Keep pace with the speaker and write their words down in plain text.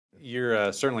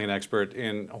You're certainly an expert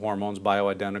in hormones,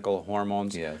 bioidentical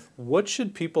hormones. Yes. What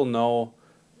should people know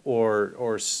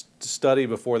or study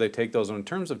before they take those in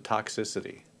terms of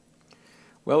toxicity?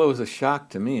 Well, it was a shock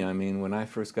to me. I mean, when I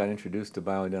first got introduced to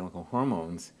bioidentical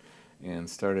hormones and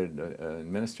started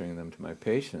administering them to my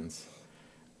patients,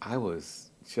 I was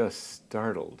just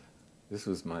startled. This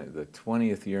was the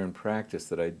 20th year in practice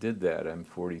that I did that. I'm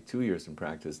 42 years in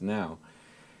practice now.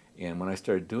 And when I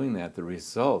started doing that, the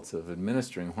results of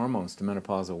administering hormones to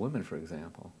menopausal women, for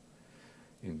example,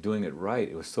 and doing it right,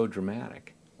 it was so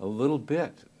dramatic. A little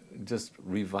bit just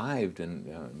revived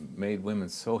and made women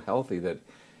so healthy that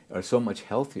are so much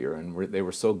healthier, and they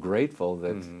were so grateful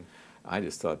that I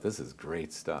just thought, this is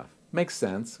great stuff. Makes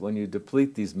sense when you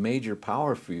deplete these major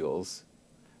power fuels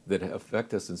that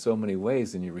affect us in so many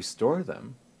ways and you restore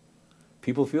them,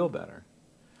 people feel better.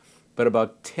 But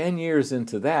about 10 years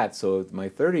into that, so my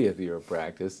 30th year of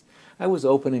practice, I was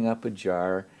opening up a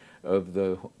jar of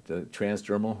the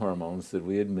transdermal hormones that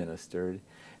we administered,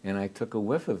 and I took a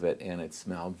whiff of it, and it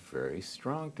smelled very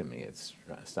strong to me. It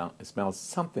smelled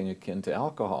something akin to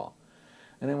alcohol.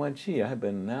 And I went, gee, I've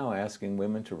been now asking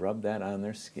women to rub that on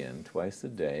their skin twice a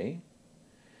day.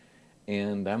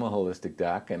 And I'm a holistic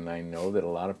doc, and I know that a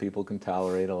lot of people can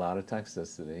tolerate a lot of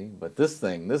toxicity. But this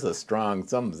is a strong,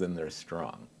 something's in there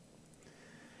strong.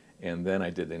 And then I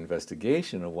did the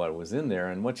investigation of what was in there.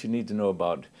 And what you need to know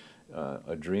about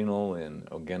adrenal and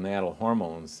gonadal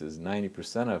hormones is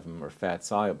 90% of them are fat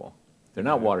soluble. They're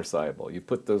not water soluble. You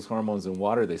put those hormones in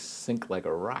water, they sink like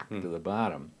a rock to the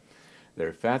bottom.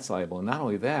 They're fat soluble. And not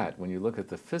only that, when you look at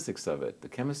the physics of it, the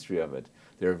chemistry of it,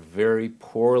 they're very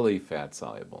poorly fat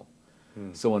soluble.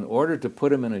 So in order to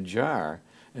put them in a jar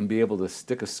and be able to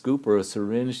stick a scoop or a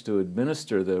syringe to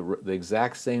administer the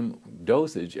exact same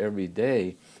dosage every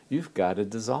day, you've got to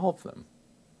dissolve them.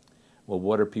 Well,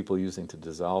 what are people using to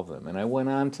dissolve them? And I went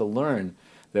on to learn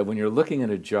that when you're looking at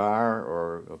a jar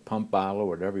or a pump bottle or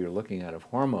whatever you're looking at of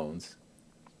hormones,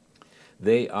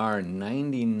 they are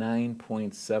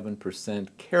 99.7%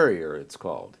 carrier, it's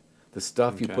called, the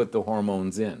stuff you put the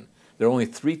hormones in. There are only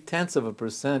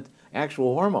 0.3%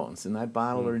 actual hormones in that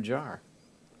bottle or jar.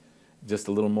 Just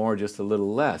a little more, just a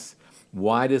little less.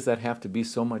 Why does that have to be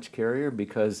so much carrier?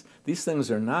 Because these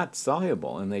things are not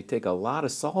soluble, and they take a lot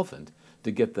of solvent to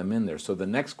get them in there. So the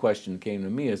next question came to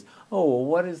me is, oh, well,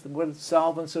 what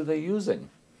solvents are they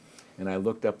using? And I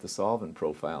looked up the solvent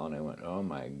profile, and I went, oh,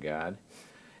 my God.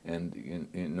 And,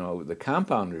 you know, the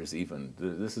compounders even,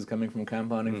 this is coming from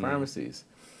compounding pharmacies.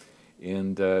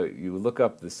 And you look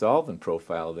up the solvent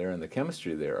profile there and the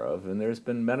chemistry thereof, and there's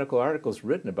been medical articles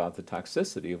written about the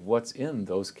toxicity of what's in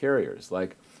those carriers.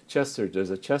 Like chest surgeon, there's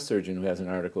a chest surgeon who has an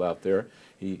article out there.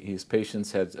 His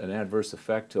patients had an adverse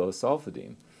effect to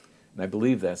sulfidine. And I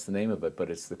believe that's the name of it,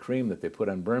 but it's the cream that they put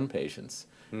on burn patients.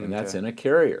 And that's in a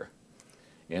carrier.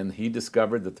 And he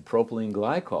discovered that the propylene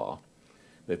glycol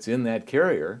that's in that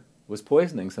carrier was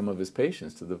poisoning some of his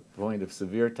patients to the point of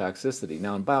severe toxicity.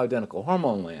 Now, in bioidentical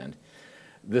hormone land,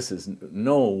 this is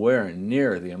nowhere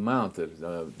near the amount that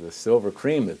the silver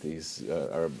cream that these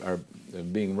are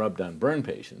being rubbed on burn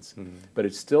patients. But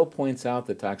it still points out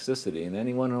the toxicity, and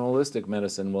anyone in holistic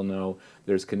medicine will know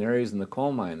there's canaries in the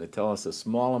coal mine that tell us a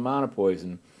small amount of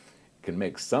poison can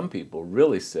make some people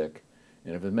really sick,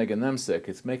 and if it's making them sick,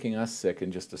 it's making us sick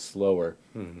in just a slower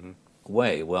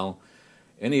way. Well,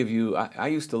 any of you, I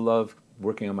used to love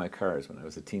working on my cars when I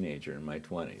was a teenager in my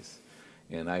 20s.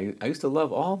 And I used to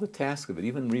love all the tasks of it,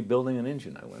 even rebuilding an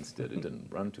engine I once did. It didn't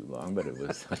run too long, but I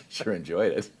sure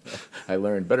enjoyed it. I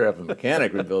learned better have a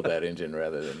mechanic rebuild that engine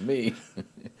rather than me.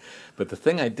 But the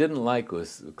thing I didn't like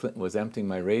was emptying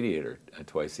my radiator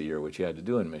twice a year, which you had to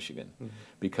do in Michigan,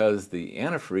 because the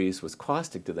antifreeze was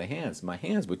caustic to the hands. My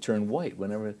hands would turn white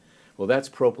whenever, well, that's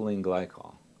propylene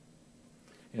glycol.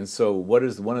 And so what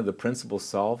is one of the principal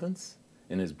solvents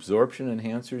and absorption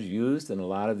enhancers used in a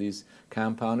lot of these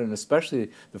compounded, and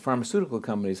especially the pharmaceutical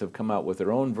companies have come out with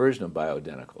their own version of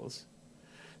bioidenticals.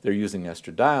 They're using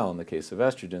estradiol in the case of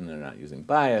estrogen, they're not using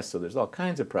bias, so there's all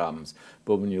kinds of problems.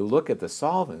 But when you look at the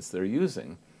solvents they're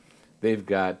using, they've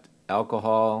got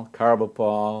alcohol,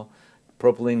 carbopol,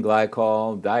 propylene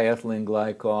glycol, diethylene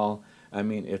glycol. I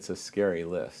mean, it's a scary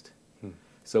list.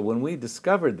 So when we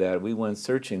discovered that, we went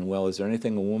searching, well, is there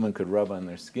anything a woman could rub on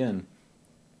their skin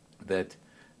that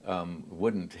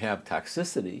wouldn't have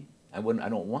toxicity? I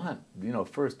don't want,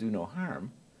 first do no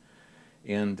harm.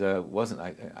 And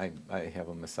I have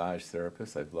a massage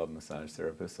therapist. I've loved massage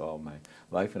therapists all my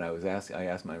life, and I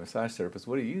asked my massage therapist,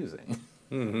 what are you using?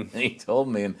 And he told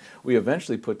me, and we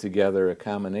eventually put together a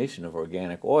combination of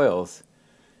organic oils,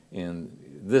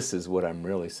 and this is what I'm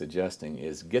really suggesting,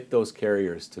 is get those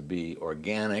carriers to be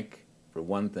organic, for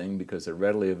one thing, because they're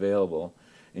readily available,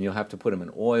 and you'll have to put them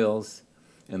in oils.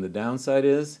 And the downside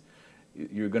is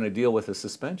you're going to deal with a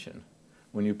suspension.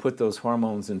 When you put those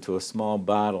hormones into a small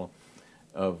bottle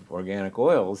of organic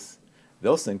oils,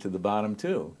 they'll sink to the bottom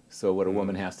too. So what a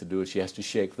woman has to do is she has to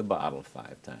shake the bottle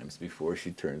 5 times before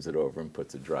she turns it over and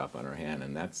puts a drop on her hand,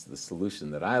 and that's the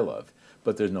solution that I love.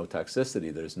 But there's no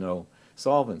toxicity, there's no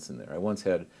solvents in there. I once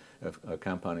had a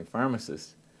compounding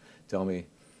pharmacist tell me,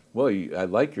 well, I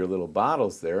like your little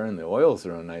bottles there, and the oils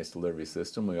are a nice delivery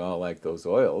system. We all like those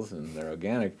oils, and they're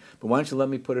organic. But why don't you let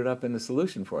me put it up in the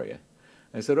solution for you?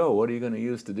 I said, oh, what are you going to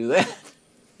use to do that?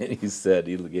 And he said,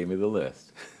 he gave me the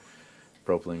list.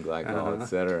 Propylene glycol,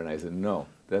 etc. And I said, no,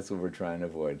 that's what we're trying to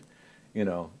avoid. You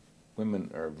know, women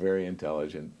are very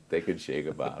intelligent. They could shake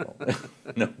a bottle,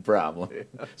 no problem,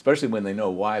 especially when they know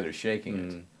why they're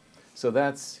shaking it. So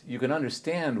that's, you can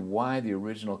understand why the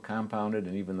original compounded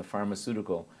and even the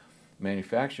pharmaceutical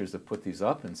manufacturers have put these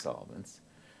up in solvents,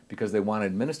 because they want to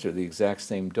administer the exact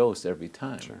same dose every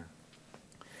time. Sure.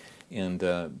 And,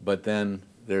 but then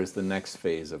there's the next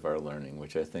phase of our learning,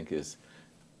 which I think is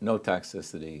no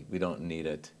toxicity, we don't need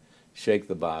it, shake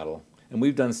the bottle. And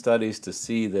we've done studies to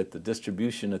see that the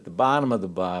distribution at the bottom of the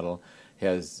bottle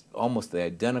has almost the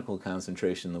identical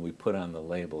concentration that we put on the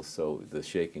label, so the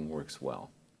shaking works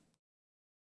well.